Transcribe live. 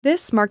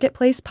This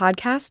Marketplace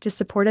podcast is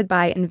supported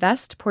by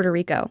Invest Puerto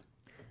Rico.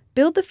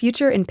 Build the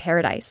future in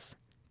paradise.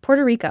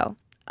 Puerto Rico,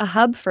 a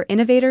hub for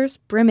innovators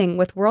brimming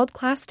with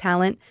world-class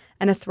talent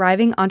and a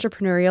thriving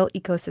entrepreneurial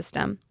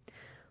ecosystem.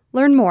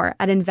 Learn more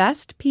at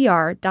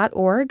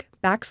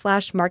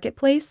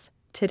investpr.org/marketplace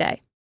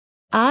today.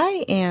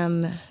 I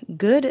am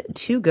good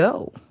to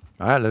go.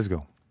 All right, let's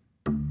go.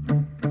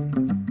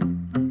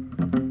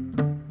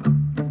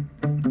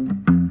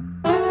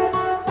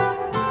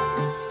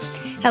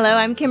 Hello,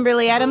 I'm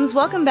Kimberly Adams.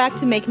 Welcome back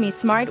to Make Me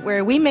Smart,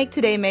 where we make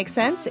today make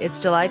sense.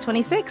 It's July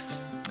 26th.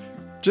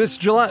 This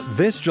July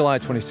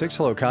 26th,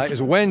 hello Kai,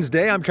 is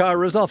Wednesday. I'm Kai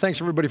Rizal. Thanks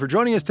everybody for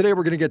joining us today.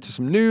 We're going to get to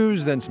some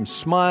news, then some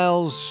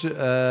smiles,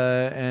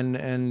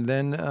 and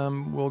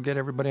then we'll get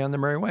everybody on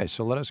their merry way.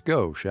 So let us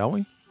go, shall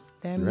we?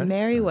 Their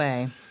merry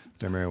way.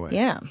 Their merry way.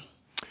 Yeah.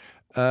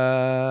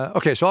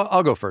 Okay, so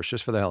I'll go first,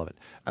 just for the hell of it.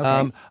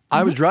 Okay.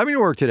 I was driving to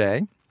work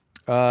today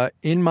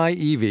in my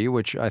EV,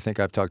 which I think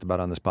I've talked about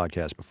on this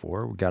podcast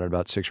before. We got it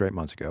about 6 or 8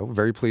 months ago.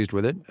 Very pleased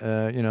with it.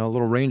 A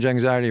little range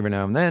anxiety every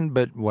now and then,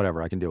 but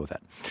whatever, I can deal with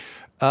that.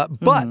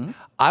 But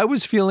I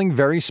was feeling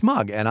very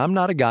smug, and I'm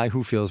not a guy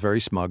who feels very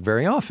smug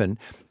very often,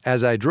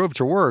 as I drove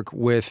to work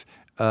with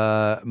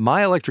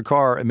my electric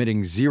car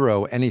emitting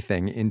zero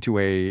anything into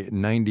a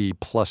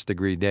 90-plus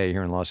degree day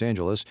here in Los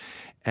Angeles,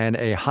 and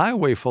a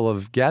highway full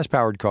of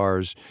gas-powered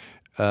cars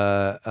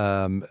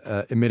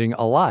emitting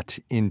a lot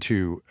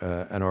into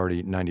an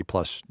already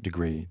 90-plus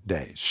degree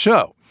day.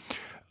 So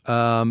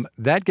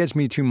that gets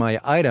me to my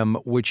item,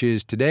 which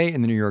is today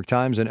in the New York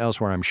Times and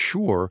elsewhere, I'm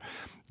sure,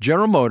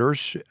 General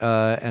Motors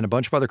and a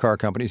bunch of other car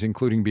companies,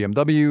 including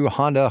BMW,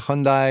 Honda,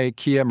 Hyundai,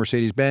 Kia,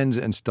 Mercedes-Benz,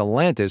 and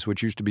Stellantis,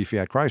 which used to be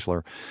Fiat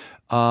Chrysler,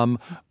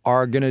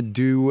 are going to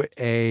do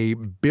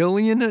 $1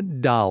 billion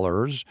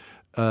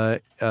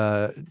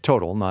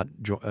total, not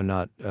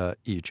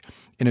each,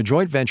 in a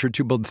joint venture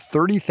to build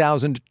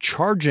 30,000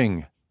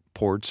 charging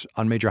ports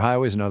on major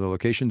highways and other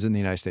locations in the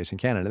United States and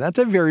Canada. That's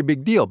a very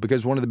big deal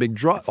because one of the big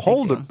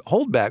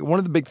holdback, one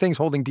of the big things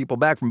holding people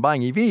back from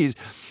buying EVs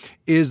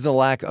is the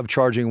lack of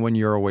charging when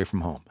you're away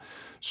from home.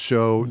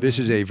 So this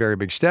is a very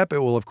big step. It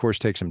will, of course,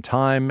 take some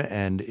time,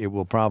 and it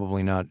will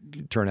probably not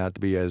turn out to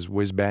be as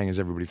whiz-bang as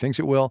everybody thinks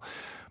it will.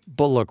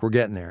 But look, we're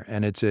getting there,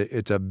 and it's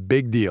a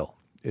big deal.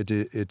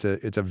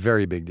 It's a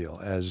very big deal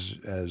as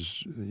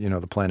you know,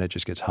 the planet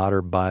just gets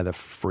hotter by the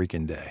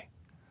freaking day.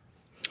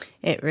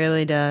 It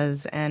really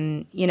does.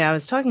 And, I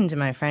was talking to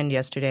my friend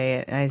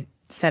yesterday, and I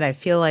said I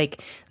feel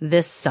like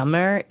this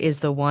summer is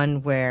the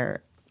one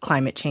where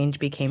climate change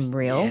became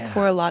real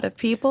for a lot of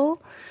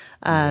people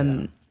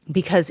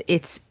because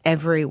it's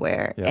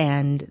everywhere. Yeah.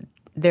 And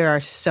there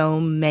are so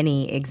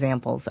many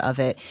examples of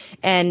it.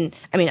 And,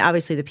 I mean,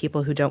 obviously the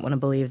people who don't want to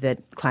believe that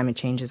climate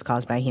change is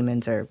caused by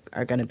humans are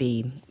going to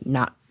be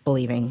not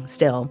believing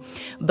still.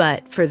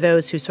 But for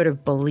those who sort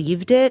of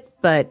believed it,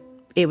 but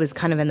it was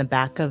kind of in the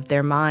back of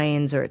their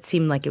minds, or it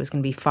seemed like it was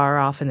going to be far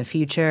off in the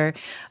future,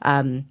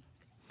 I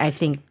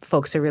think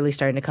folks are really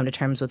starting to come to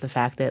terms with the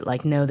fact that,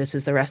 like, no, this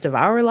is the rest of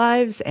our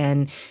lives,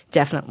 and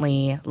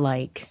definitely,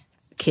 like,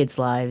 kids'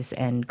 lives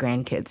and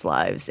grandkids'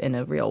 lives in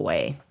a real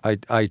way.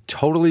 I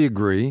totally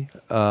agree,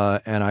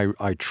 and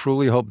I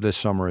truly hope this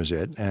summer is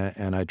it,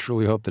 and I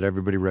truly hope that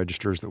everybody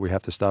registers that we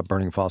have to stop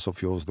burning fossil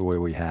fuels the way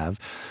we have.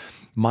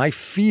 My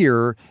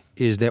fear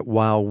is that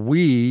while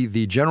we,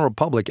 the general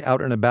public, out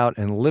and about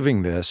and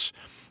living this,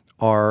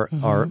 are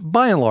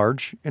by and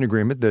large in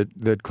agreement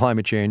that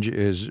climate change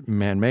is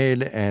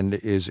man-made and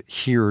is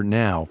here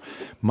now,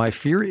 my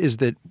fear is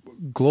that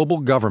global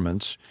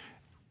governments,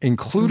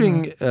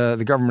 including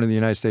the government of the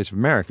United States of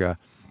America,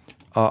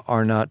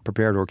 are not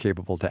prepared or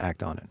capable to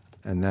act on it.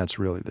 And that's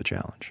really the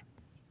challenge.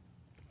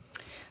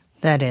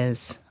 That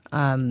is.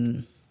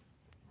 Yeah.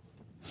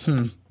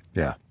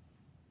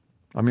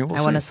 I mean, we'll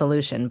see. Want a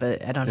solution,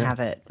 but I don't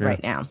have it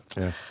right now.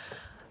 Yeah.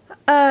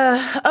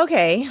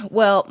 Okay.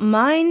 Well,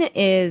 mine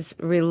is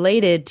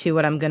related to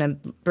what I'm going to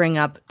bring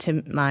up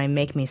to my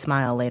Make Me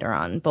Smile later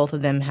on. Both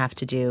of them have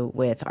to do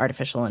with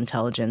artificial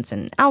intelligence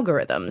and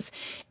algorithms.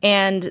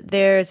 And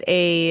there's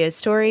a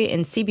story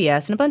in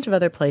CBS and a bunch of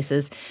other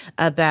places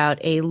about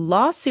a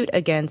lawsuit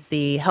against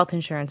the health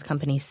insurance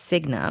company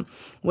Cigna,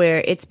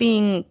 where it's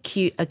being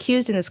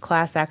accused in this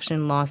class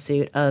action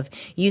lawsuit of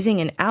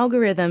using an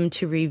algorithm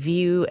to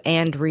review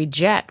and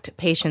reject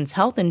patients'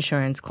 health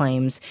insurance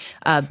claims,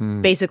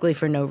 basically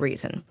for no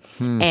reason,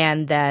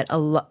 and that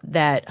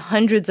that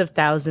hundreds of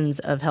thousands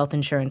of health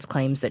insurance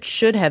claims that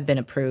should have been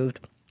approved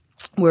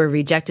were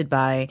rejected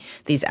by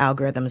these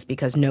algorithms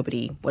because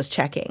nobody was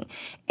checking.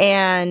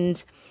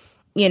 And,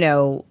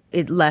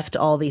 it left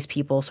all these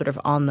people sort of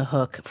on the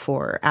hook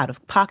for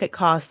out-of-pocket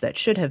costs that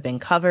should have been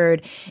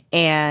covered.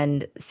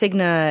 And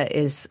Cigna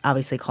is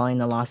obviously calling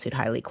the lawsuit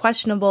highly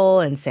questionable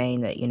and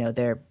saying that,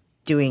 they're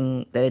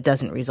doing that it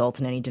doesn't result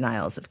in any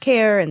denials of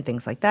care and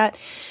things like that.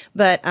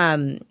 But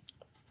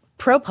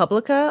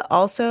ProPublica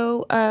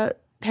also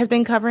has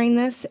been covering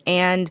this,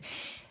 and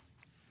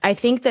I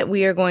think that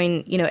we are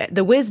going,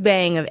 the whiz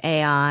bang of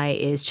AI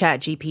is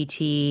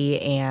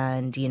ChatGPT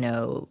and,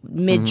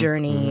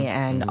 Midjourney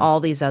and all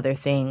these other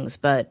things.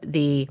 But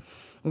the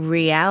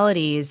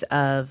realities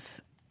of,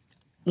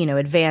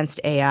 advanced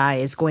AI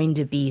is going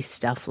to be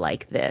stuff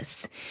like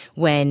this.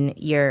 When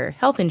your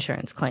health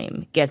insurance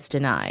claim gets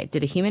denied,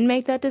 did a human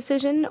make that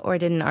decision or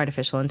did an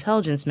artificial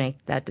intelligence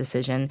make that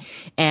decision?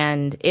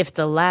 And if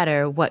the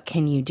latter, what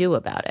can you do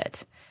about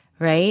it?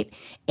 Right?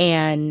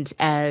 And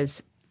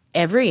as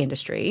every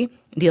industry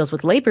deals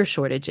with labor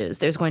shortages,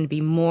 there's going to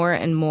be more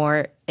and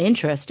more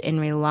interest in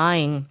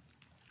relying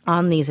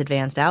on these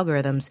advanced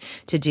algorithms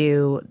to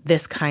do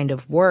this kind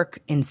of work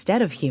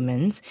instead of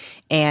humans,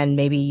 and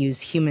maybe use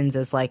humans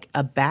as like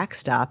a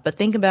backstop. But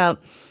think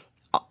about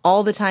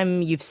all the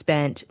time you've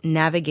spent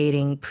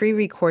navigating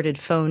pre-recorded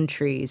phone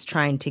trees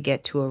trying to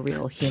get to a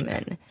real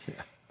human.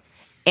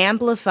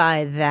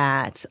 Amplify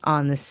that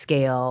on the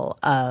scale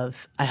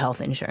of a health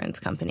insurance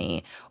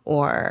company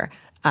or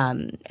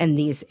and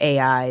these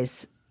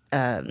AIs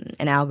and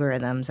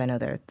algorithms. I know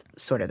they're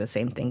sort of the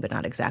same thing, but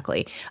not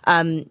exactly.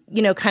 Kind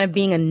of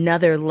being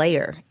another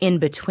layer in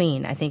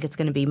between. I think it's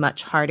going to be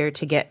much harder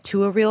to get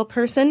to a real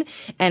person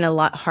and a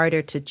lot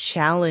harder to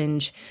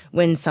challenge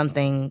when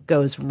something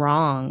goes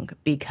wrong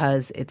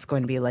because it's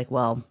going to be like,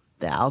 well,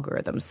 the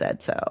algorithm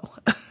said so.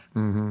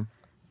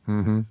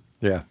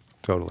 Yeah,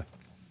 totally.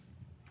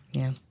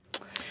 Yeah.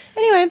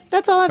 Anyway,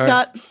 that's all I've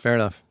got. Fair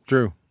enough.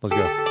 Drew, let's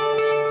go.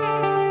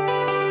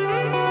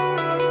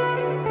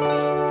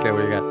 Okay, what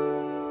do you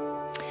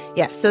got?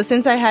 Yes. So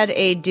since I had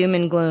a doom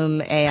and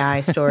gloom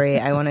AI story,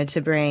 I wanted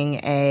to bring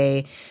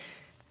a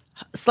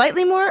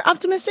slightly more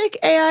optimistic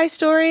AI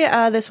story.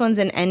 This one's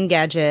an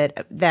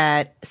Engadget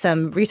that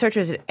some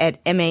researchers at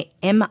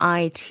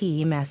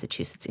MIT,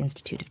 Massachusetts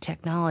Institute of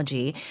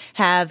Technology,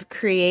 have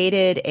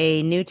created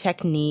a new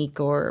technique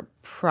or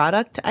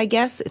product, I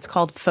guess. It's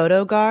called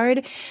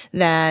PhotoGuard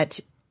that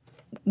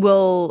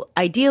will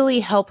ideally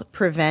help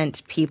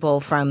prevent people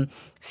from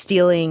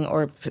stealing,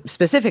 or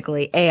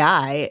specifically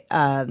AI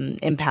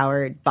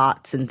empowered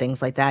bots and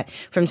things like that,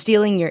 from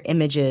stealing your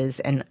images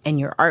and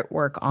your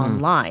artwork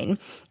online.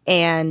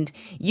 And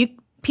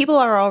people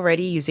are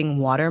already using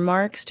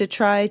watermarks to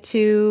try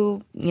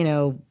to,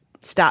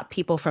 stop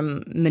people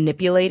from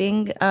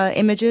manipulating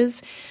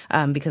images.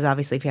 Because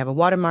obviously if you have a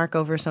watermark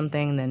over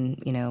something, then,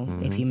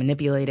 if you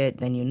manipulate it,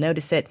 then you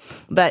notice it.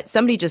 But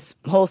somebody just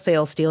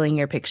wholesale stealing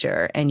your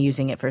picture and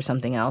using it for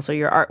something else, or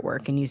your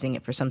artwork and using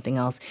it for something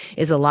else,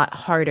 is a lot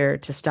harder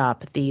to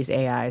stop these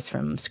AIs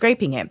from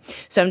scraping it.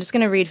 So I'm just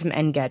going to read from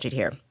Engadget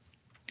here.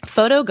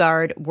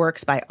 PhotoGuard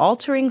works by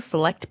altering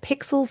select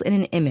pixels in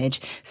an image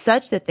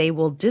such that they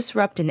will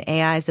disrupt an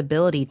AI's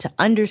ability to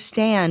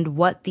understand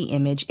what the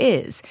image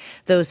is.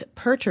 Those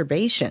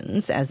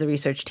perturbations, as the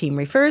research team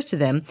refers to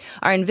them,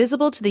 are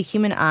invisible to the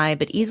human eye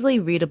but easily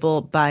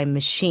readable by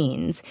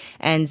machines.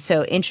 And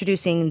so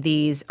introducing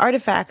these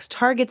artifacts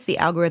targets the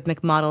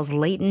algorithmic model's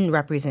latent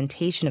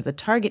representation of the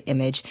target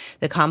image,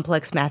 the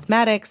complex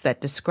mathematics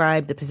that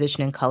describe the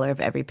position and color of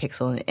every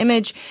pixel in an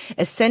image,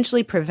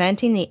 essentially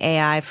preventing the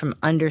AI from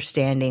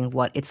understanding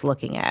what it's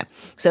looking at.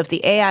 So if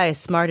the AI is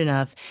smart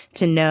enough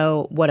to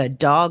know what a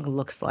dog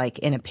looks like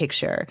in a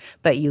picture,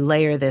 but you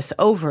layer this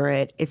over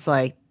it, it's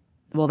like,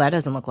 well, that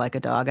doesn't look like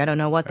a dog. I don't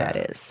know what that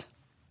is.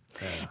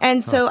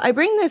 And so I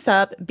bring this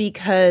up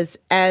because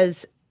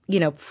as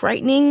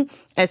frightening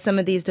as some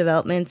of these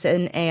developments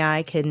in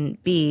AI can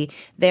be,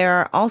 there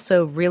are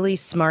also really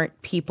smart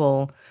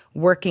people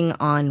working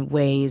on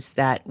ways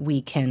that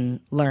we can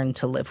learn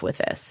to live with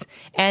this.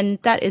 And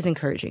that is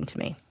encouraging to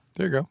me.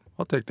 There you go.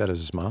 I'll take that as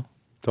a smile.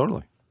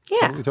 Totally.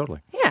 Yeah. Totally.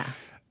 Yeah.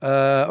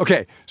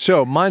 Okay,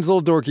 so mine's a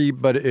little dorky,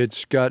 but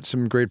it's got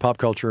some great pop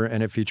culture,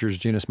 and it features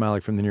Gina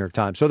Smilik from the New York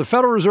Times. So the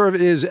Federal Reserve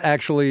is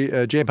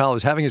actually, Jay Powell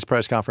is having his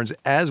press conference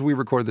as we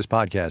record this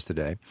podcast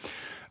today.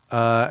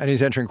 And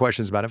he's answering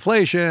questions about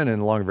inflation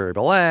and long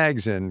variable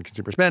lags and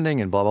consumer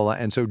spending and blah, blah, blah.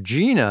 And so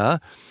Gina,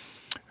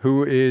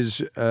 who is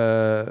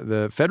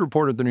the Fed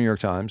reporter at the New York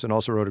Times and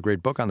also wrote a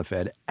great book on the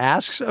Fed,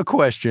 asks a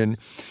question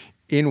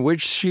in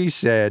which she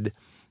said,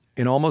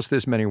 in almost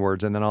this many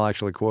words, and then I'll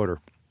actually quote her.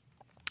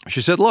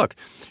 She said, look,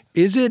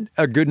 is it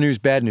a good news,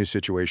 bad news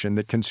situation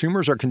that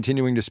consumers are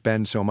continuing to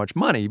spend so much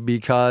money?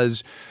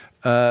 Because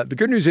the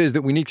good news is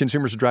that we need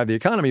consumers to drive the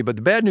economy, but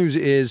the bad news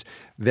is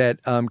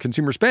that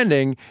consumer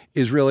spending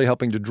is really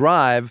helping to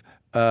drive,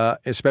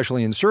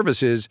 especially in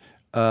services,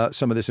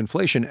 some of this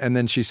inflation. And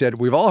then she said,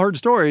 we've all heard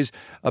stories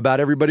about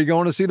everybody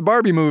going to see the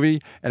Barbie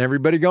movie and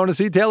everybody going to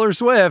see Taylor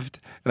Swift.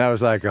 And I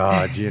was like,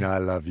 oh, Gina, I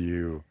love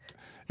you.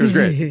 It was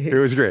great. It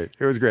was great.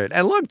 It was great.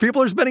 And look,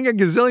 people are spending $1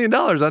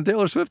 gazillion on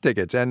Taylor Swift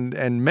tickets and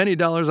many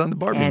dollars on the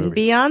Barbie movie.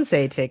 And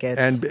Beyonce tickets.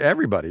 And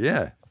everybody,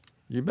 yeah.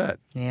 You bet.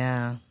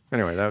 Yeah.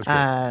 Anyway, that was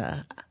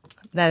great.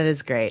 That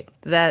is great.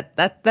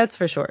 That's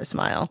for sure a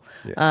smile.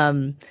 Yeah.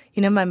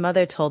 My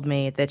mother told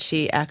me that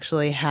she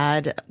actually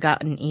had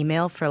gotten an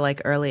email for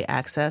like early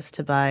access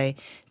to buy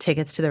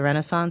tickets to the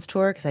Renaissance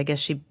tour because I guess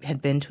she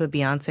had been to a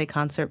Beyonce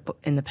concert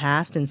in the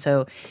past, and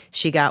so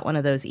she got one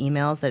of those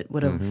emails that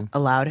would have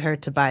allowed her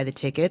to buy the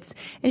tickets,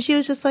 and she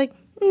was just like,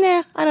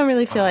 "Nah, I don't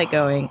really feel like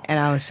going," and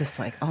I was just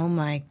like, "Oh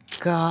my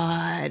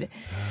God."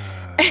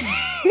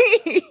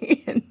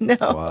 No,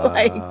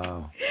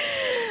 Wow.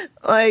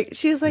 like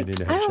she was like, need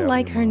to have I a chat don't with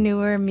like your her mom.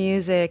 newer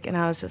music, and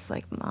I was just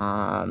like,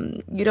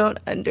 Mom, you don't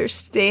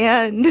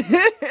understand.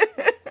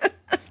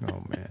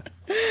 Oh, man.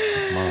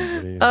 Moms,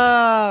 what do you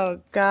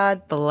Oh,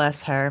 God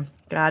bless her.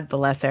 God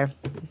bless her.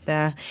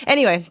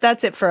 Anyway,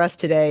 that's it for us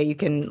today. You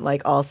can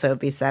also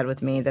be sad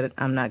with me that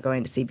I'm not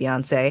going to see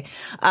Beyonce.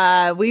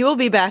 We will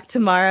be back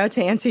tomorrow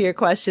to answer your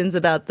questions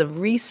about the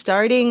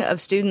restarting of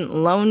student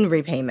loan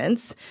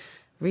repayments.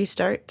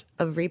 Restart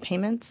of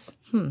repayments?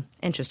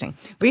 Interesting.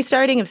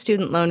 Restarting of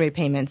student loan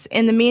repayments.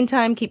 In the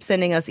meantime, keep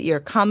sending us your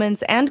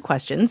comments and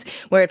questions.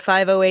 We're at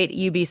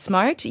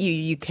 508-UB-SMART.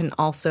 You can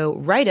also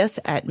write us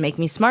at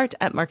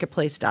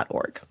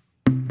makemesmart@marketplace.org.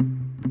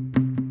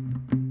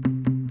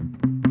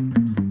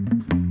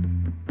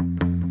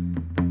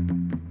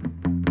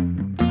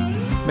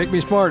 Make Me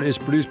Smart is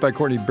produced by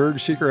Courtney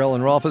Bergseeker.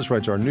 Ellen Rolfes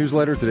writes our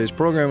newsletter. Today's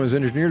program was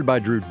engineered by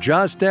Drew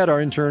Jostad. Our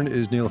intern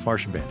is Neela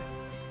Farshabandi.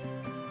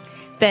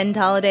 Ben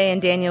Tolliday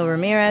and Daniel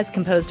Ramirez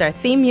composed our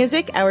theme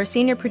music. Our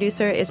senior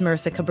producer is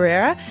Marissa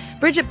Cabrera.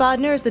 Bridget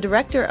Bodner is the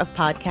director of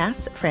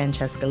podcasts.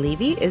 Francesca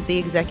Levy is the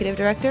executive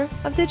director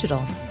of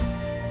digital.